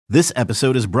This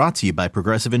episode is brought to you by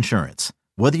Progressive Insurance.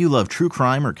 Whether you love true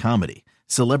crime or comedy,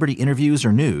 celebrity interviews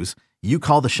or news, you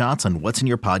call the shots on what's in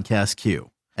your podcast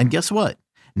queue. And guess what?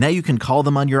 Now you can call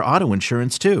them on your auto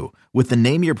insurance too with the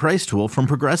Name Your Price tool from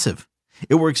Progressive.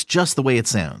 It works just the way it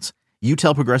sounds. You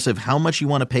tell Progressive how much you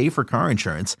want to pay for car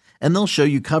insurance, and they'll show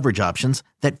you coverage options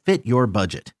that fit your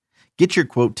budget. Get your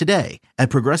quote today at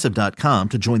Progressive.com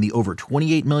to join the over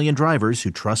 28 million drivers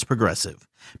who trust Progressive.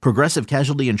 Progressive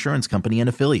Casualty Insurance Company and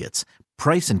Affiliates.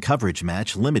 Price and coverage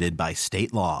match limited by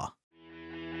state law.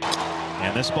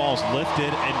 And this ball's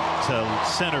lifted into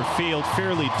center field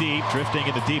fairly deep. Drifting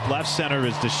into deep left center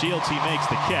is DeShields. He makes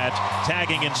the catch.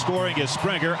 Tagging and scoring is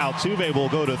Springer. Altuve will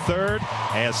go to third.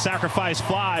 A sacrifice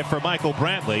fly for Michael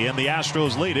Brantley, and the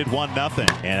Astros lead it 1-0.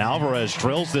 And Alvarez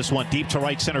drills this one deep to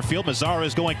right center field. Mazara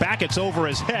is going back. It's over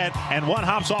his head, and one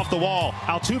hops off the wall.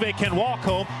 Altuve can walk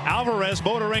home. Alvarez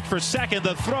motoring for second.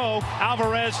 The throw.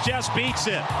 Alvarez just beats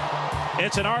it.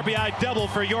 It's an RBI double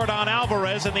for Yordan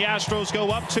Alvarez, and the Astros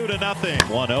go up 2-0.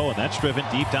 1-0, and that's driven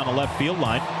deep down the left field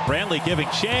line. Brantley giving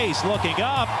chase, looking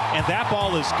up, and that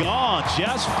ball is gone.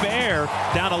 Just fair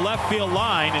down the left field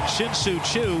line, and Shin-Soo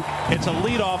Choo hits a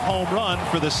leadoff home run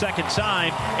for the second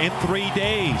time in 3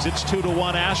 days. It's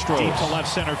 2-1 Astros. Deep to left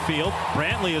center field.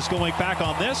 Brantley is going back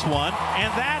on this one,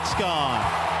 and that's gone.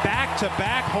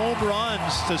 Back-to-back home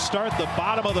runs to start the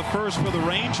bottom of the first for the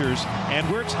Rangers, and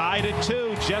we're tied at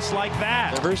 2, just like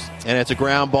that. And it's a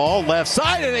ground ball, left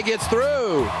side, and it gets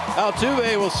through.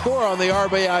 Altuve will score on the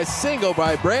RBI single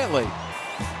by Brantley.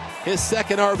 His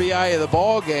second RBI of the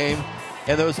ball game,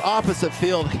 and those opposite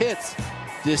field hits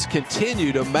just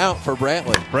continue to mount for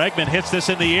Brantley. Bregman hits this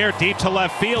in the air, deep to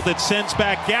left field. It sends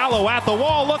back Gallo at the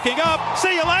wall, looking up.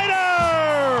 See you later!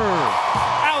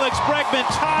 Alex Bregman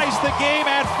ties the game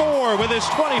at 4 with his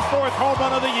 24th home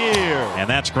run of the year. And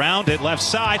that's grounded left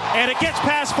side, and it gets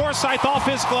past Forsythe off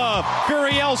his glove.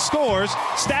 Gurriel scores.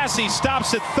 Stassi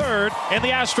stops at third, and the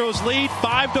Astros lead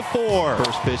 5-4.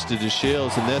 First pitch to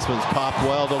DeShields, and this one's popped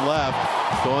well to left.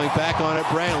 Going back on it,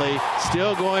 Brantley.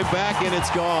 Still going back, and it's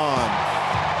gone.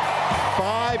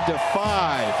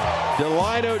 5-5.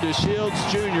 Delino DeShields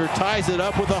Jr. ties it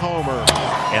up with a homer.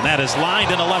 And that is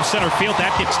lined into left center field.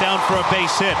 That gets down for a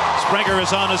base hit. Springer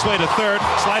is on his way to third.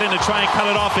 Sliding to try and cut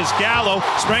it off is Gallo.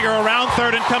 Springer around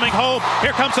third and coming home.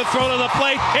 Here comes a throw to the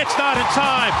plate. It's not in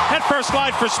time. Head first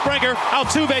slide for Springer.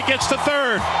 Altuve gets to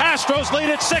third. Astros lead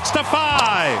it 6-5.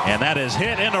 And that is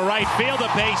hit into right field. A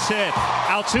base hit.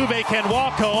 Altuve can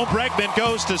walk home. Bregman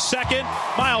goes to second.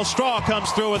 Miles Straw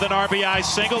comes through with an RBI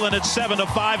single, and it's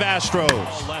 7-5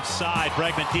 Astros. Left side,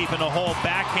 Bregman deep in the hole,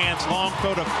 backhands, long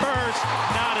throw to first,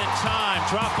 not in time.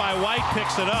 Dropped by White,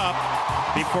 picks it up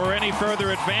before any further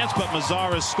advance, but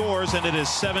Mazara scores, and it is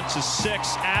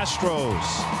 7-6 Astros.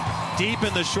 Deep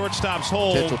in the shortstop's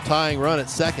hole. Potential tying run at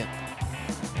second.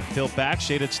 Phil back,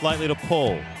 shaded slightly to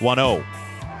pull. 1-0.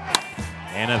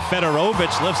 And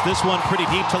Fedorovich lifts this one pretty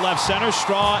deep to left center.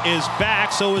 Straw is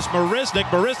back, so is Marisnik.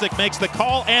 Marisnik makes the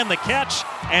call and the catch,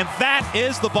 and that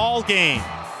is the ball game.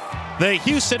 The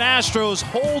Houston Astros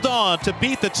hold on to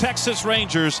beat the Texas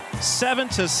Rangers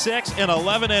 7-6 in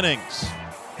 11 innings.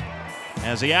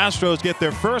 As the Astros get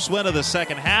their first win of the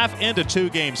second half into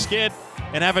 2-game skid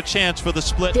and have a chance for the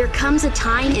split. There comes a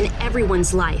time in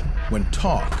everyone's life when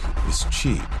talk is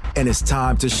cheap and it's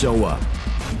time to show up.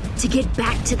 To get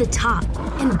back to the top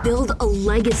and build a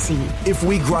legacy. If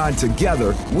we grind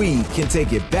together, we can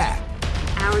take it back.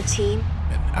 Our team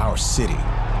and our city.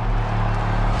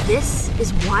 This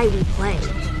is why we play.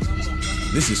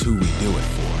 This is who we do it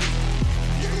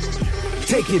for.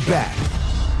 Take it back.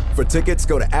 For tickets,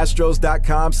 go to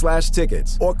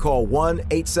astros.com/tickets or call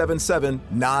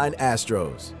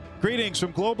 1-877-9-ASTROS. Greetings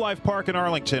from Globe Life Park in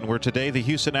Arlington, where today the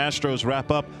Houston Astros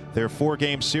wrap up their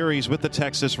 4-game series with the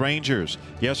Texas Rangers.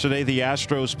 Yesterday, the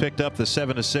Astros picked up the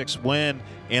 7-6 win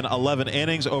in 11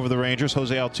 innings over the Rangers.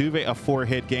 Jose Altuve, a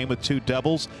 4-hit game with 2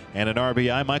 doubles and an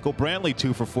RBI. Michael Brantley,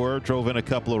 2 for 4, drove in a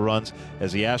couple of runs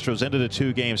as the Astros ended a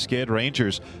 2-game skid.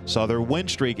 Rangers saw their win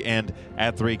streak end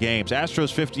at 3 games.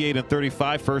 Astros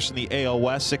 58-35, first in the AL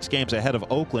West, 6 games ahead of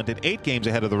Oakland and 8 games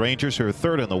ahead of the Rangers, who are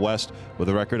third in the West with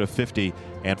a record of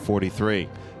 50-43.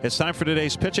 It's time for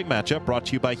today's pitching matchup, brought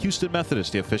to you by Houston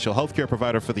Methodist, the official healthcare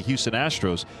provider for the Houston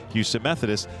Astros. Houston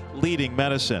Methodist, leading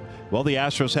medicine. Well, the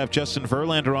Astros have Justin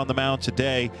Verlander on the mound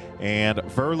today, and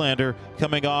Verlander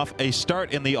coming off a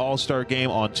start in the All-Star game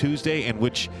on Tuesday, in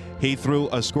which he threw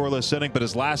a scoreless inning, but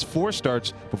his last 4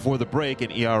 starts before the break,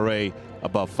 an ERA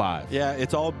above 5. Yeah,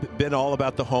 it's been all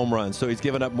about the home run. So he's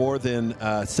given up more than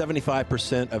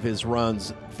 75% of his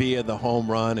runs via the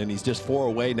home run, and he's just 4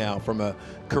 away now from a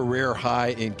career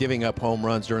high in mean, giving up home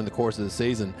runs during the course of the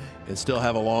season and still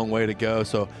have a long way to go.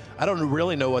 So I don't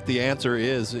really know what the answer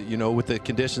is, with the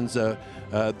conditions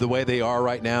the way they are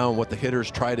right now and what the hitters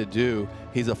try to do.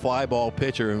 He's a fly ball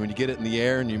pitcher, and when you get it in the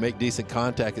air and you make decent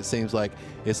contact, it seems like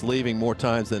it's leaving more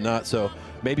times than not. So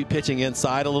maybe pitching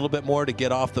inside a little bit more to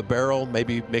get off the barrel,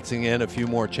 maybe mixing in a few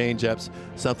more change-ups,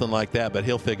 something like that, but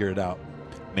he'll figure it out.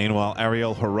 Meanwhile,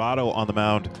 Ariel Jurado on the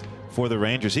mound for the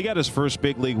Rangers. He got his first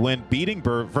big league win, beating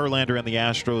Verlander and the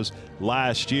Astros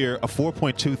last year. A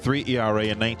 4.23 ERA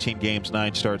in 19 games,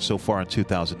 9 starts so far in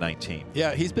 2019.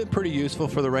 Yeah, he's been pretty useful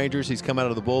for the Rangers. He's come out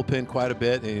of the bullpen quite a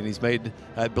bit, and he's made,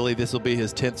 I believe this will be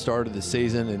his 10th start of the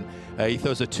season. And he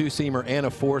throws a 2-seamer and a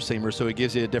 4-seamer, so he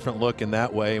gives you a different look in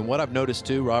that way. And what I've noticed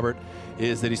too, Robert,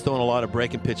 is that he's throwing a lot of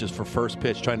breaking pitches for first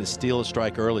pitch, trying to steal a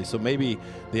strike early. So maybe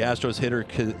the Astros hitter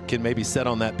can maybe set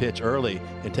on that pitch early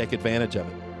and take advantage of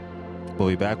it. We'll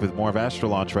be back with more of Astro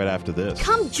Launch right after this.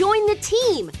 Come join the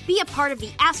team. Be a part of the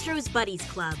Astros Buddies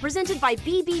Club, presented by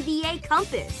BBVA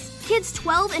Compass. Kids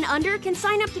 12 and under can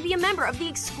sign up to be a member of the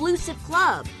exclusive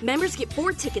club. Members get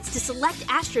 4 tickets to select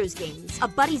Astros games, a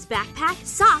Buddies backpack,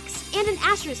 socks, and an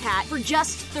Astros hat for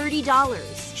just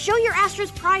 $30. Show your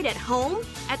Astros pride at home,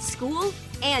 at school,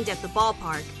 and at the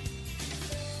ballpark.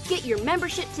 Get your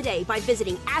membership today by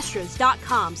visiting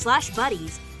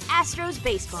astros.com/buddies. Astros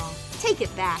Baseball. Take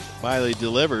it back. Miley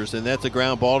delivers, and that's a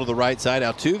ground ball to the right side.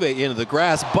 Altuve into the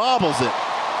grass, bobbles it.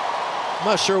 I'm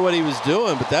not sure what he was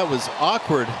doing, but that was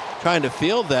awkward trying to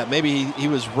field that. Maybe he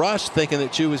was rushed thinking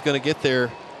that Chu was going to get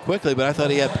there quickly, but I thought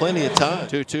he had plenty of time.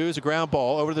 2-2 is a ground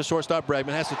ball over the shortstop. Bregman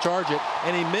has to charge it,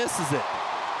 and he misses it.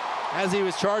 As he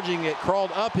was charging it,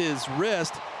 crawled up his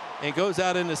wrist and goes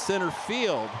out into center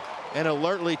field. And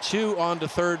alertly Chu onto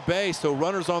third base, so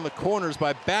runners on the corners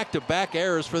by back-to-back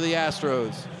errors for the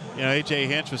Astros. A.J.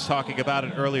 Hinch was talking about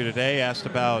it earlier today, asked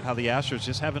about how the Astros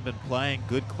just haven't been playing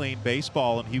good, clean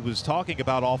baseball, and he was talking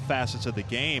about all facets of the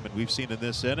game, and we've seen in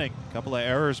this inning a couple of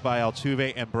errors by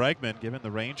Altuve and Bregman, giving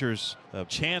the Rangers a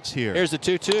chance here. Here's the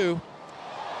 2-2,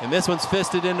 and this one's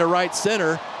fisted into right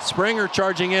center. Springer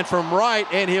charging in from right,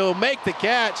 and he'll make the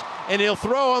catch, and he'll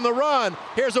throw on the run.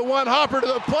 Here's a one-hopper to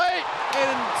the plate,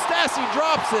 and Stassi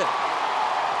drops it.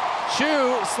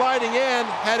 Chu sliding in,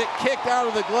 had it kicked out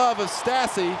of the glove of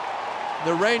Stassi.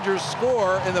 The Rangers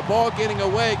score, and the ball getting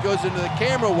away goes into the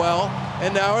camera well,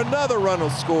 and now another run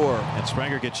will score. And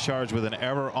Springer gets charged with an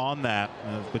error on that,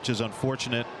 which is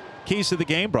unfortunate. Keys to the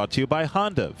Game brought to you by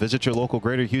Honda. Visit your local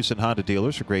Greater Houston Honda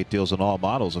dealers for great deals on all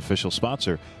models, official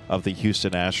sponsor of the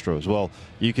Houston Astros. Well,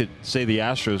 you could say the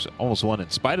Astros almost won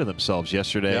in spite of themselves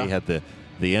yesterday. Yeah. Had the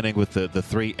inning with the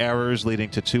 3 errors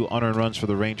leading to 2 unearned runs for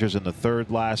the Rangers in the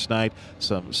third last night.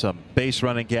 Some base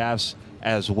running gaffes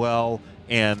as well.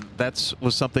 And that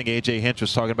was something A.J. Hinch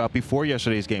was talking about before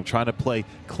yesterday's game, trying to play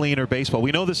cleaner baseball.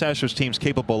 We know this Astros team's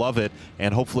capable of it,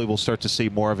 and hopefully we'll start to see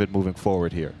more of it moving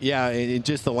forward here. Yeah, in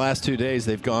just the last 2 days,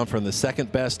 they've gone from the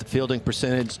second best fielding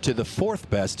percentage to the 4th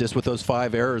best, just with those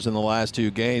 5 errors in the last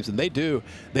 2 games. And they do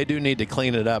need to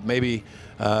clean it up. Maybe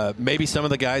some of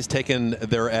the guys taking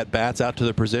their at-bats out to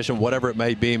their position, whatever it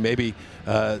may be. Maybe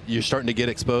you're starting to get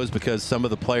exposed because some of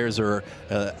the players are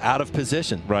out of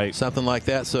position. Right. Something like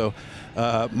that. So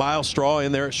Miles Straw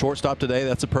in there at shortstop today.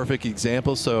 That's a perfect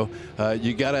example. So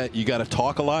you gotta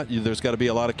talk a lot. There's got to be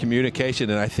a lot of communication,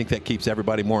 and I think that keeps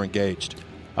everybody more engaged.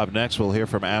 Up next, we'll hear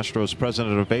from Astros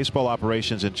President of Baseball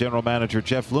Operations and General Manager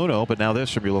Jeff Luhnow, but now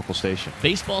this from your local station.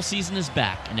 Baseball season is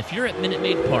back, and if you're at Minute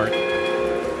Maid Park,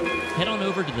 head on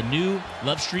over to the new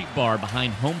Love Street Bar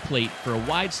behind home plate for a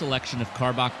wide selection of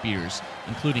Karbach beers,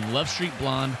 including Love Street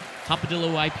Blonde,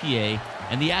 Hopadillo IPA,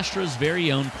 and the Astros'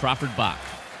 very own Crawford Bock.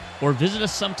 Or visit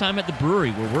us sometime at the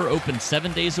brewery where we're open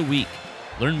 7 days a week.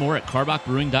 Learn more at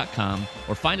carbachbrewing.com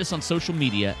or find us on social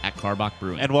media at Karbach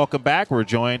Brewing. And welcome back. We're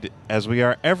joined, as we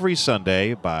are every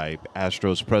Sunday, by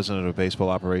Astros President of Baseball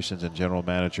Operations and General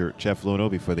Manager Jeff Luhnow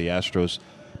before the Astros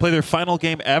play their final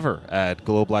game ever at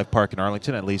Globe Life Park in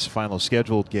Arlington, at least final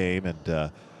scheduled game. And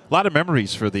a lot of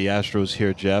memories for the Astros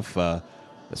here, Jeff.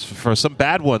 For some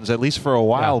bad ones, at least for a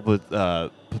while, but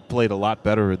played a lot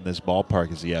better in this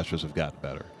ballpark as the Astros have gotten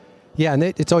better. Yeah, and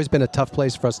it's always been a tough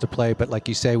place for us to play, but like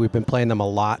you say, we've been playing them a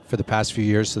lot for the past few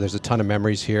years, so there's a ton of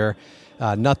memories here.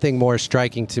 Nothing more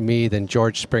striking to me than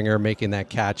George Springer making that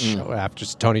catch after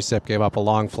Tony Sipp gave up a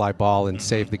long fly ball and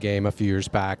saved the game a few years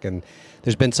back. And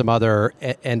there's been some other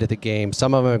end of the game.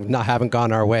 Some of them haven't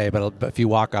gone our way, but a few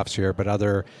walk-offs here, but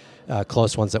other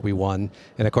close ones that we won.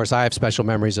 And, of course, I have special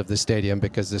memories of this stadium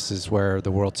because this is where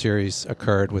the World Series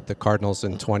occurred with the Cardinals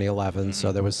in 2011.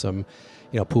 So there was some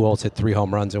Pujols hit 3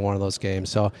 home runs in one of those games.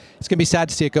 So it's going to be sad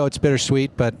to see it go. It's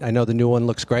bittersweet, but I know the new one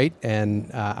looks great,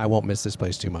 and I won't miss this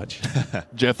place too much.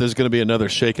 Jeff, there's going to be another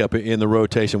shakeup in the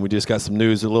rotation. We just got some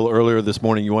news a little earlier this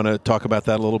morning. You want to talk about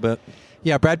that a little bit?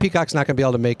 Yeah, Brad Peacock's not going to be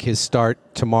able to make his start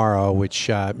tomorrow, which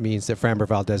means that Framber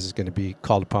Valdez is going to be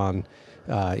called upon.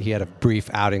 He had a brief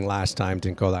outing last time,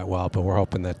 didn't go that well, but we're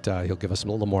hoping that he'll give us a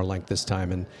little more length this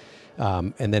time.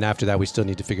 And then after that, we still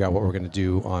need to figure out what we're going to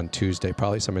do on Tuesday.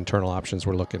 Probably some internal options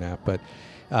we're looking at. But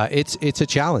it's a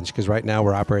challenge because right now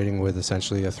we're operating with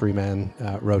essentially a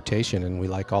 3-man rotation, and we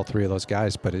like all 3 of those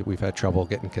guys, but we've had trouble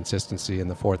getting consistency in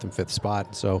the 4th and 5th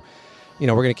spot. So, we're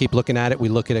going to keep looking at it. We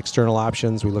look at external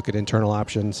options. We look at internal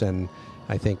options. And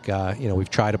I think, we've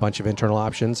tried a bunch of internal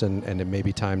options, and it may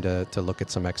be time to look at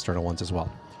some external ones as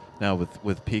well. Now,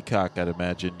 with Peacock, I'd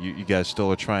imagine you guys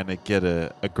still are trying to get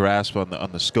a grasp on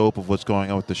the scope of what's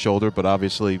going on with the shoulder, but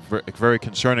obviously very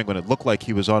concerning when it looked like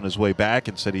he was on his way back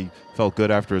and said he felt good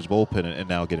after his bullpen and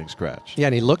now getting scratched. Yeah,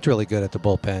 and he looked really good at the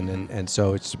bullpen, and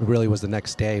so it really was the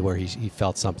next day where he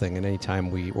felt something, and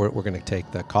anytime we're going to take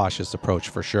the cautious approach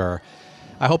for sure.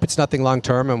 I hope it's nothing long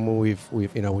term, and we've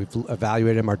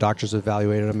evaluated him. Our doctors have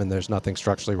evaluated him, and there's nothing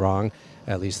structurally wrong,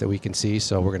 at least that we can see.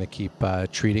 So we're going to keep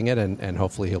treating it, and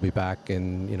hopefully he'll be back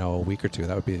in a week or two.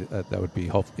 That would be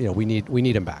hope. We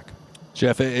need him back.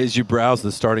 Jeff, as you browse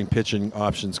the starting pitching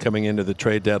options coming into the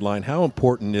trade deadline, how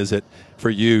important is it for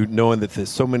you, knowing that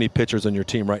there's so many pitchers on your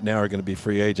team right now are going to be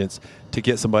free agents, to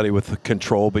get somebody with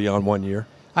control beyond 1 year?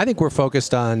 I think we're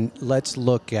focused on let's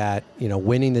look at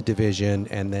winning the division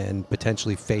and then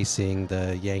potentially facing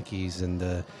the Yankees and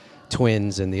the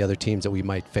Twins and the other teams that we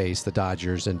might face, the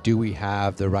Dodgers, and do we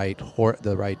have the right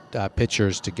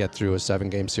pitchers to get through a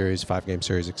 7-game series, 5-game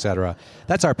series, etc.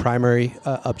 That's our primary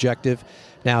objective.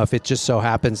 Now, if it just so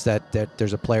happens that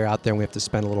there's a player out there and we have to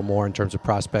spend a little more in terms of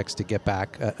prospects to get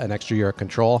back an extra year of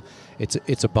control,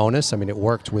 it's a bonus. I mean, it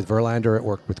worked with Verlander, it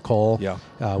worked with Cole. Yeah.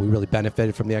 We really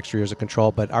benefited from the extra years of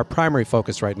control. But our primary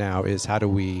focus right now is how do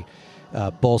we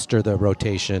bolster the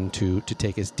rotation to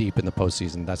take us deep in the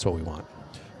postseason. That's what we want.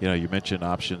 You mentioned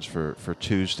options for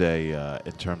Tuesday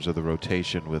in terms of the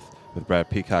rotation with Brad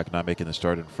Peacock not making the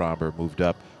start and Framber moved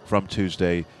up from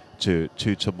Tuesday to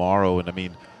tomorrow. And, I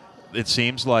mean, it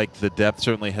seems like the depth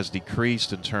certainly has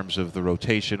decreased in terms of the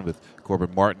rotation with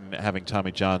Corbin Martin having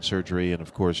Tommy John surgery and,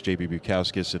 of course, J.B.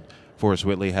 Bukauskas and Forrest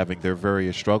Whitley having their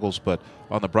various struggles. But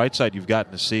on the bright side, you've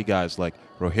gotten to see guys like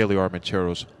Rogelio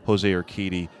Armenteros, Jose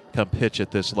Urquidy come pitch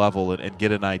at this level and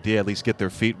get an idea, at least get their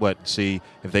feet wet and see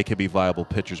if they can be viable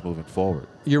pitchers moving forward.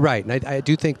 You're right. And I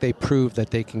do think they proved that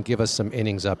they can give us some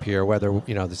innings up here, whether,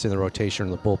 that's in the rotation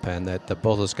or the bullpen, that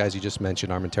both those guys you just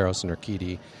mentioned, Armenteros and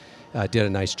Urquidy, did a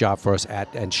nice job for us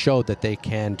and showed that they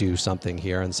can do something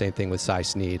here. And same thing with Cy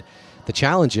Snead. The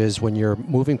challenge is when you're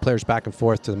moving players back and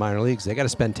forth to the minor leagues, they got to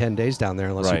spend 10 days down there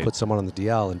unless you put someone on the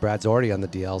DL. And Brad's already on the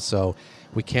DL, so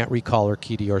we can't recall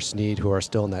Urquidy or Snead, who are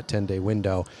still in that 10-day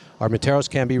window. Armenteros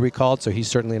can be recalled, so he's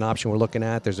certainly an option we're looking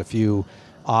at. There's a few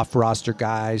off-roster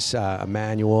guys,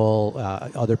 Emmanuel,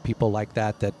 other people like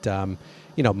that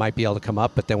might be able to come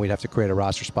up, but then we'd have to create a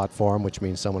roster spot for him, which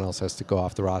means someone else has to go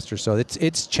off the roster. So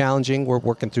it's challenging. We're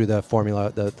working through the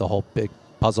formula, the whole big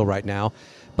puzzle right now.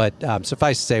 But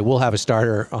suffice to say, we'll have a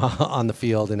starter on the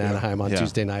field in Anaheim on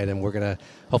Tuesday night, and we're going to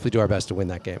hopefully do our best to win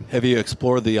that game. Have you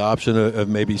explored the option of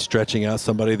maybe stretching out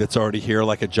somebody that's already here,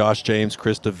 like a Josh James,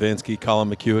 Chris Davinsky, Colin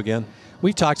McHugh again?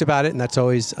 We've talked about it, and that's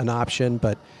always an option.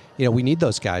 But, we need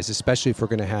those guys, especially if we're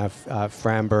going to have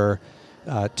Framber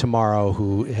tomorrow,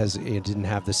 who didn't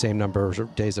have the same number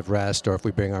of days of rest, or if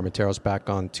we bring Armenteros back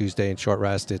on Tuesday in short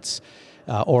rest,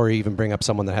 or even bring up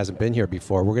someone that hasn't been here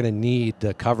before. We're going to need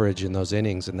the coverage in those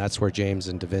innings, and that's where James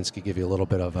and Davinsky give you a little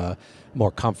bit of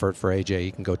more comfort for AJ.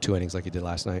 He can go 2 innings like he did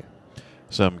last night.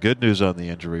 Some good news on the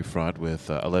injury front with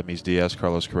Aledmys Diaz,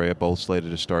 Carlos Correa, both slated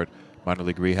to start minor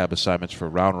league rehab assignments for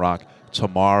Round Rock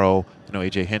tomorrow.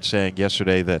 AJ Hinch saying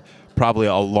yesterday that probably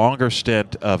a longer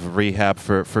stint of rehab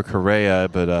for Correa,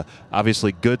 but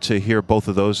obviously good to hear both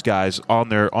of those guys on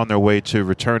their way to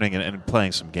returning and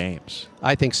playing some games.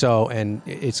 I think so, and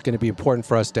it's going to be important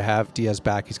for us to have Diaz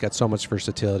back. He's got so much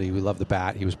versatility. We love the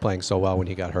bat. He was playing so well when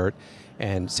he got hurt.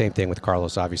 And same thing with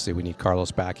Carlos. Obviously, we need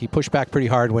Carlos back. He pushed back pretty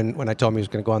hard when I told him he was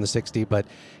going to go on the 60, but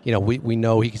we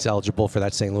know he's eligible for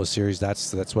that St. Louis series.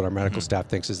 That's what our medical staff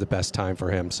thinks is the best time for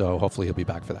him, so hopefully he'll be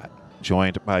back for that.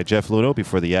 Joined by Jeff Luhnow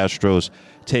before the Astros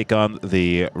take on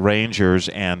the Rangers.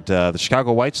 And the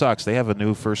Chicago White Sox, they have a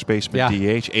new first baseman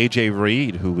DH, A.J.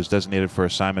 Reed, who was designated for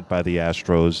assignment by the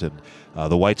Astros. And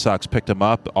the White Sox picked him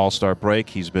up, All-Star break.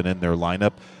 He's been in their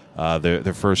lineup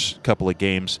their first couple of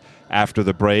games after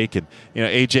the break. And,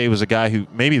 A.J. was a guy who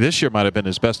maybe this year might have been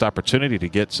his best opportunity to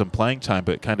get some playing time,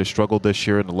 but kind of struggled this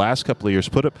year. In the last couple of years,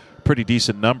 put up pretty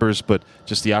decent numbers, but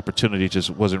just the opportunity just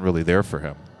wasn't really there for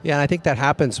him. Yeah, and I think that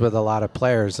happens with a lot of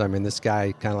players. I mean, this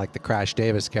guy, kind of like the Crash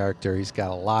Davis character, he's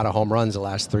got a lot of home runs the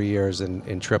last 3 years in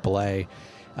AAA,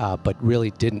 but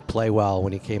really didn't play well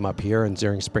when he came up here, and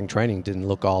during spring training didn't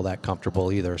look all that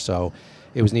comfortable either. So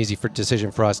it was an easy decision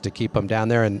for us to keep him down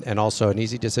there, and also an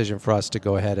easy decision for us to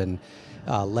go ahead and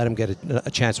let him get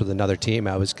a chance with another team.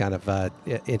 I was kind of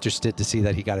interested to see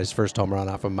that he got his first home run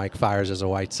off of Mike Fiers as a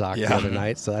White Sox the other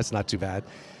night, so that's not too bad.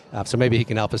 So maybe he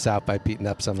can help us out by beating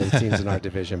up some of the teams in our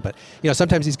division. But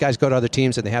sometimes these guys go to other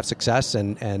teams and they have success,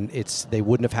 and they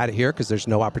wouldn't have had it here because there's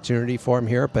no opportunity for him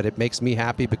here. But it makes me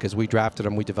happy because we drafted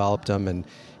him, we developed him, and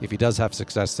if he does have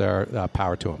success there,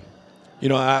 power to him.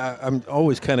 I'm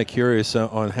always kind of curious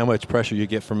on how much pressure you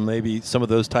get from maybe some of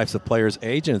those types of players'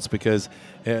 agents, because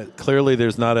clearly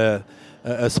there's not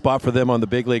a spot for them on the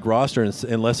big league roster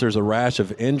unless there's a rash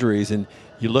of injuries. And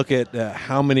you look at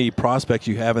how many prospects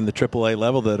you have in the AAA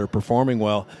level that are performing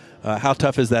well. How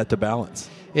tough is that to balance?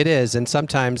 It is, and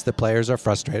sometimes the players are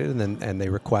frustrated, and they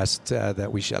request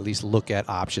that we should at least look at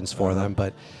options for them.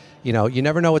 But you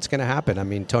never know what's going to happen. I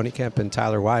mean, Tony Kemp and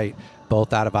Tyler White,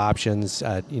 both out of options,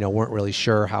 weren't really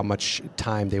sure how much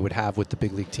time they would have with the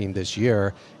big league team this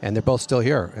year, and they're both still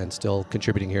here and still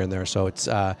contributing here and there. So it's,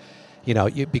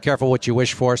 you be careful what you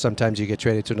wish for. Sometimes you get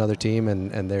traded to another team,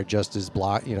 and they're just as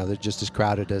they're just as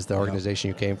crowded as the organization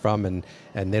you came from, and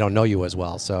they don't know you as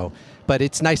well. So, but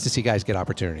it's nice to see guys get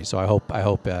opportunities. So I hope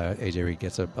AJ Reed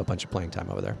gets a bunch of playing time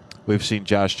over there. We've seen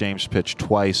Josh James pitch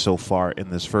twice so far in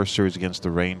this first series against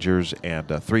the Rangers, and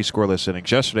 3 scoreless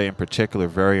innings. Yesterday in particular,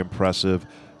 very impressive.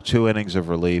 2 innings of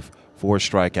relief, 4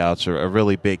 strikeouts are a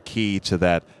really big key to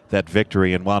that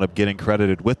victory, and wound up getting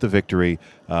credited with the victory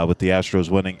with the Astros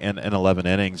winning in 11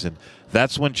 innings. And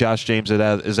that's when Josh James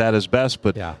is at his best,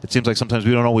 but it seems like sometimes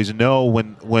we don't always know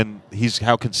when he's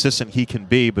how consistent he can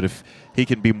be, but if he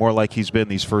can be more like he's been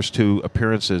these first 2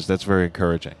 appearances, that's very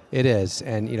encouraging. It is,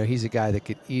 and he's a guy that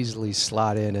could easily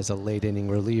slot in as a late inning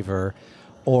reliever,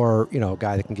 or a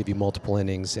guy that can give you multiple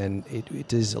innings, and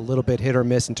it is a little bit hit or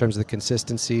miss in terms of the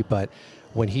consistency, but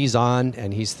when he's on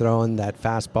and he's throwing that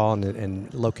fastball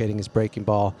and locating his breaking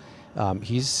ball,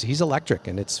 he's electric,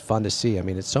 and it's fun to see. I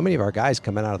mean, it's so many of our guys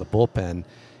coming out of the bullpen,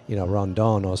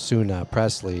 Rondon, Osuna,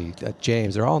 Presley,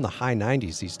 James, they're all in the high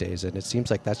 90s these days, and it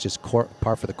seems like that's just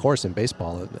par for the course in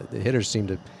baseball. The hitters seem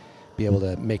to be able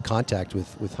to make contact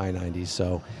with high 90s,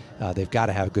 so they've got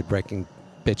to have good breaking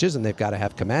pitches, and they've got to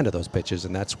have command of those pitches,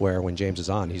 and that's where when James is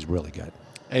on, he's really good.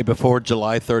 Hey, before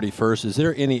July 31st, is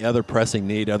there any other pressing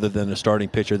need other than a starting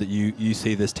pitcher that you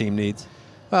see this team needs?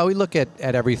 Well, we look at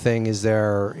everything. Is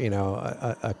there,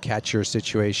 a catcher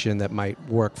situation that might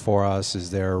work for us?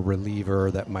 Is there a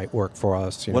reliever that might work for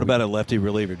us? What about a lefty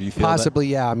reliever? Do you feel possibly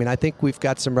that? Yeah. I mean, I think we've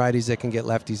got some righties that can get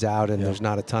lefties out, and there's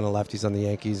not a ton of lefties on the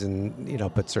Yankees,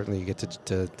 and but certainly you get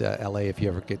to L.A. if you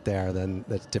ever get there, then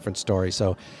that's a different story.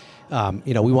 So,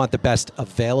 we want the best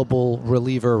available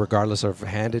reliever regardless of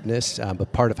handedness,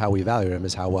 but part of how we evaluate them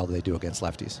is how well they do against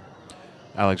lefties.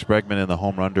 Alex Bregman in the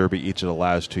home run derby each of the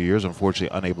last 2 years,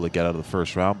 unfortunately unable to get out of the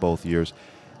first round both years.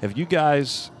 Have you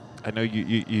guys, I know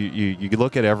you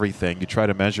look at everything, you try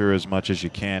to measure as much as you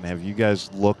can. Have you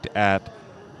guys looked at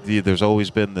there's always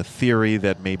been the theory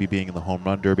that maybe being in the home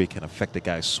run derby can affect a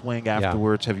guy's swing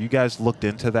afterwards. Have you guys looked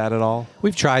into that at all?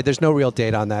 We've tried. There's no real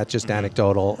data on that, just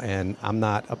anecdotal, and I'm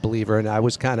not a believer. And I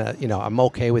was kind of, I'm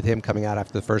okay with him coming out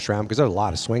after the first round because there are a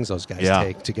lot of swings those guys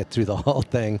take to get through the whole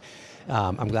thing.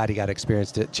 I'm glad he got a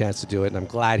chance to do it, and I'm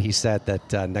glad he said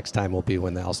that next time will be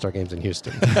when the All-Star Game's in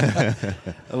Houston. The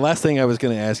last thing I was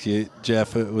going to ask you,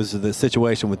 Jeff, was the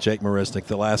situation with Jake Marisnick,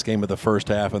 the last game of the first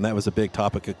half, and that was a big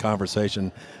topic of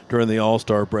conversation during the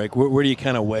All-Star break. Where do you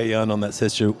kind of weigh in on that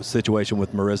situation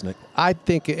with Marisnick? I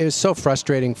think it was so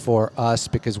frustrating for us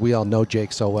because we all know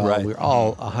Jake so well. Right. We're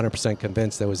all 100%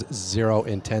 convinced there was zero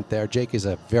intent there. Jake is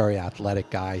a very athletic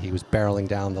guy. He was barreling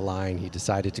down the line. He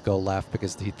decided to go left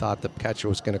because he thought the catcher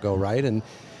was going to go right, and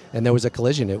there was a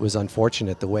collision. It was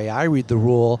unfortunate. The way I read the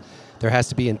rule, there has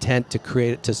to be intent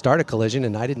to start a collision,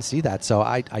 and I didn't see that. So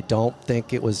I don't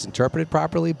think it was interpreted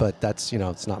properly, but that's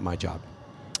it's not my job.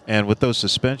 And with those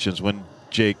suspensions, when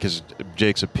Jake's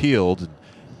appealed,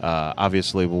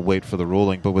 obviously we'll wait for the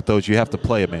ruling, but with those you have to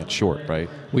play a man short, right?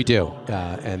 We do,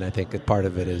 and I think that part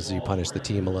of it is you punish the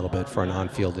team a little bit for an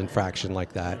on-field infraction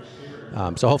like that.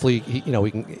 So hopefully,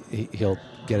 he'll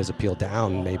get his appeal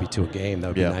down maybe to a game. That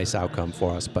would be a nice outcome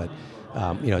for us. But,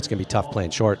 it's going to be tough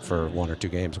playing short for 1 or 2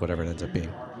 games, whatever it ends up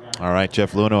being. All right,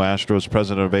 Jeff Luhnow, Astros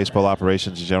President of Baseball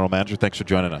Operations and General Manager. Thanks for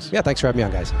joining us. Yeah, thanks for having me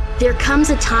on, guys. There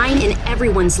comes a time in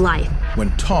everyone's life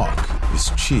When talk is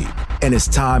cheap. And it's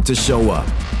time to show up.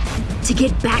 to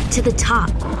get back to the top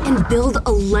and build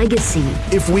a legacy.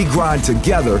 If we grind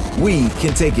together, we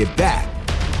can take it back.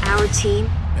 Our team,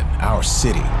 And our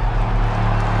city.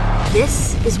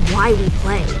 this is why we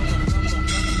play.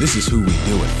 This is who we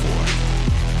do it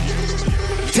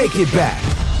for. Take it back.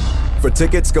 For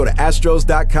tickets, go to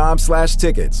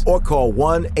astros.com/tickets or call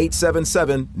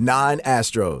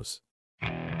 1-877-9-ASTROS.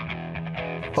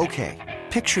 Okay,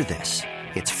 picture this.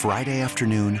 It's Friday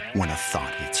afternoon when a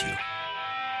thought hits you.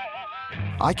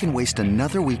 I can waste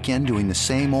another weekend doing the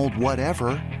same old whatever,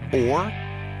 or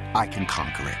I can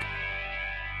conquer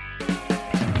it.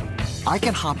 I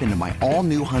can hop into my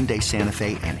all-new Hyundai Santa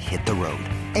Fe and hit the road.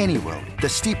 Any road. The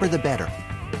steeper, the better.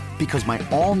 Because my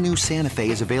all-new Santa Fe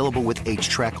is available with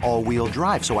H-Track all-wheel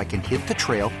drive, so I can hit the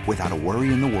trail without a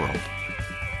worry in the world.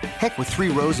 Heck, with 3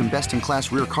 rows and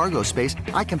best-in-class rear cargo space,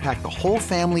 I can pack the whole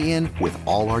family in with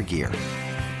all our gear.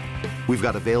 We've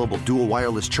got available dual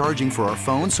wireless charging for our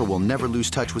phones, so we'll never lose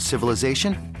touch with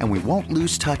civilization, and we won't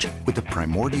lose touch with the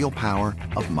primordial power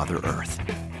of Mother Earth.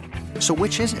 So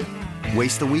which is it?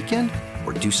 Waste the weekend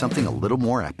or do something a little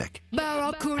more epic?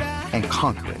 And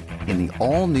conquer it in the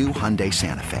all-new Hyundai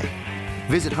Santa Fe.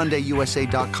 Visit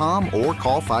HyundaiUSA.com or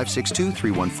call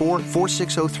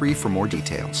 562-314-4603 for more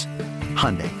details.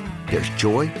 Hyundai, there's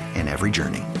joy in every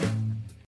journey.